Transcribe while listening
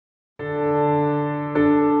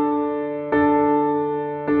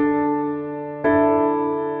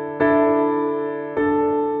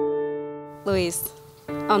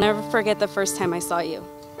I'll never forget the first time I saw you.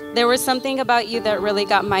 There was something about you that really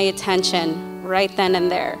got my attention right then and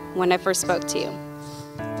there when I first spoke to you.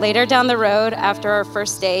 Later down the road, after our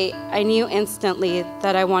first date, I knew instantly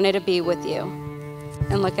that I wanted to be with you.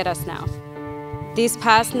 And look at us now. These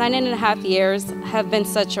past 9.5 years have been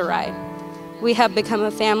such a ride. We have become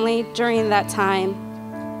a family during that time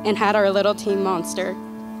and had our little teen monster,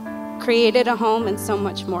 created a home, and so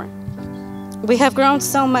much more. We have grown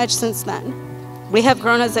so much since then. We have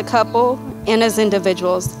grown as a couple and as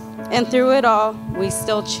individuals, and through it all, we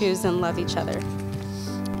still choose and love each other.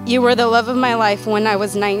 You were the love of my life when I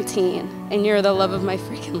was 19, and you're the love of my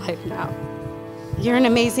freaking life now. You're an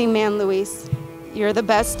amazing man, Luis. You're the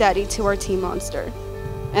best daddy to our teen monster,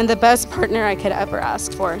 and the best partner I could ever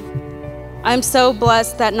ask for. I'm so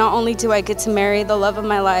blessed that not only do I get to marry the love of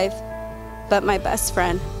my life, but my best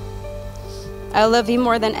friend. I love you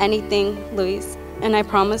more than anything, Luis, and I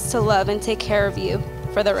promise to love and take care of you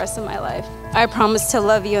for the rest of my life. I promise to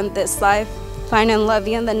love you in this life, find and love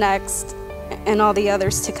you in the next, and all the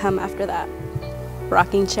others to come after that.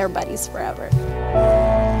 Rocking chair buddies forever.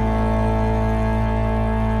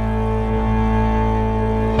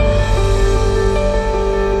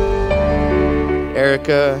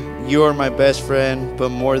 Erica, you are my best friend, but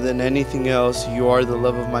more than anything else, you are the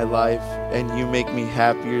love of my life, and you make me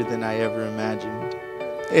happier than I ever imagined.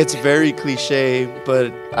 It's very cliche,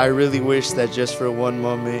 but I really wish that just for one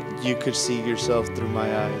moment, you could see yourself through my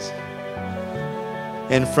eyes.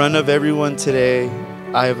 In front of everyone today,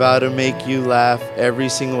 I vow to make you laugh every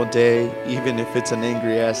single day, even if it's an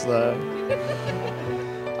angry-ass laugh.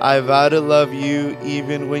 I vow to love you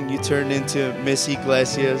even when you turn into Miss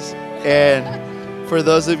Iglesias. And for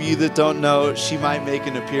those of you that don't know, she might make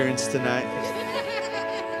an appearance tonight.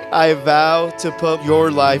 I vow to put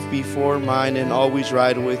your life before mine and always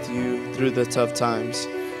ride with you through the tough times.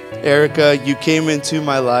 Erica, you came into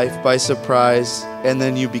my life by surprise, and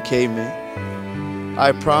then you became it.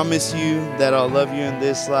 I promise you that I'll love you in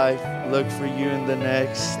this life, look for you in the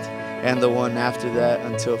next, and the one after that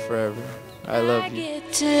until forever. I love you. I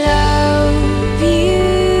get to love you.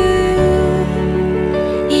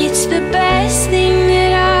 It's the best thing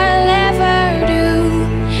that I'll ever do.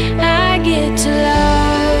 I get to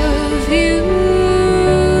love you.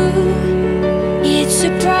 It's a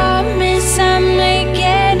promise I'm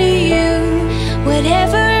making to you.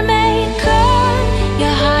 Whatever may come,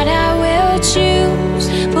 your heart I will choose.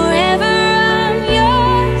 Forever I'm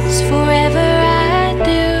yours, forever I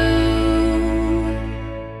do.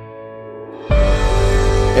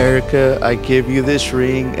 Erica, I give you this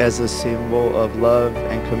ring as a symbol of love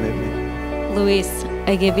and commitment. Luis,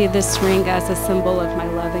 I give you this ring as a symbol of my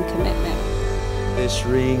love and commitment. This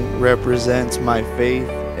ring represents my faith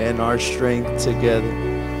and our strength together.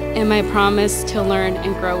 And my promise to learn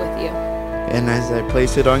and grow with you. And as I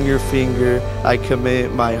place it on your finger, I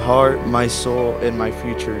commit my heart, my soul, and my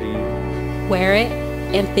future to you. Wear it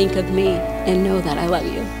and think of me and know that I love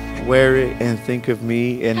you. Wear it and think of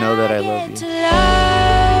me and know that I love you.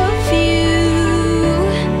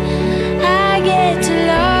 I get to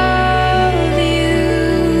love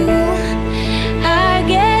you. I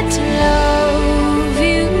get to love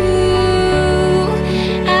you.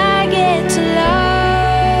 I get to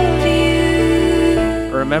love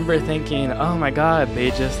you. I remember thinking, oh my God,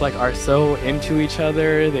 they just like are so into each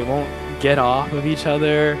other. They won't get off of each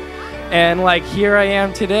other. And like here I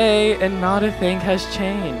am today and not a thing has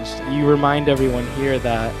changed. You remind everyone here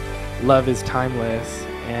that love is timeless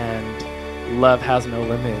and love has no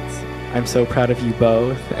limits. I'm so proud of you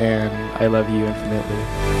both and I love you infinitely.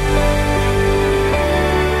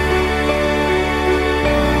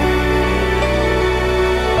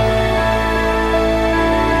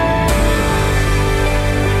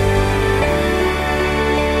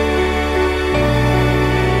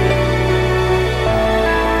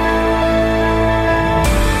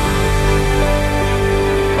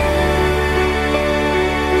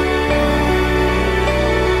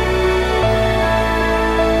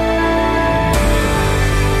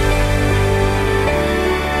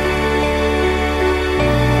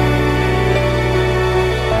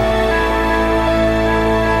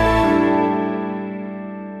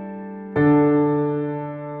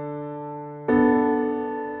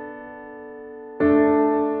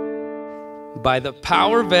 By the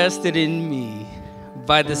power vested in me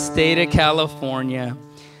by the state of California,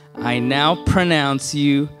 I now pronounce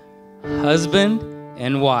you husband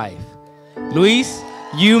and wife. Luis,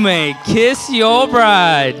 you may kiss your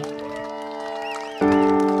bride.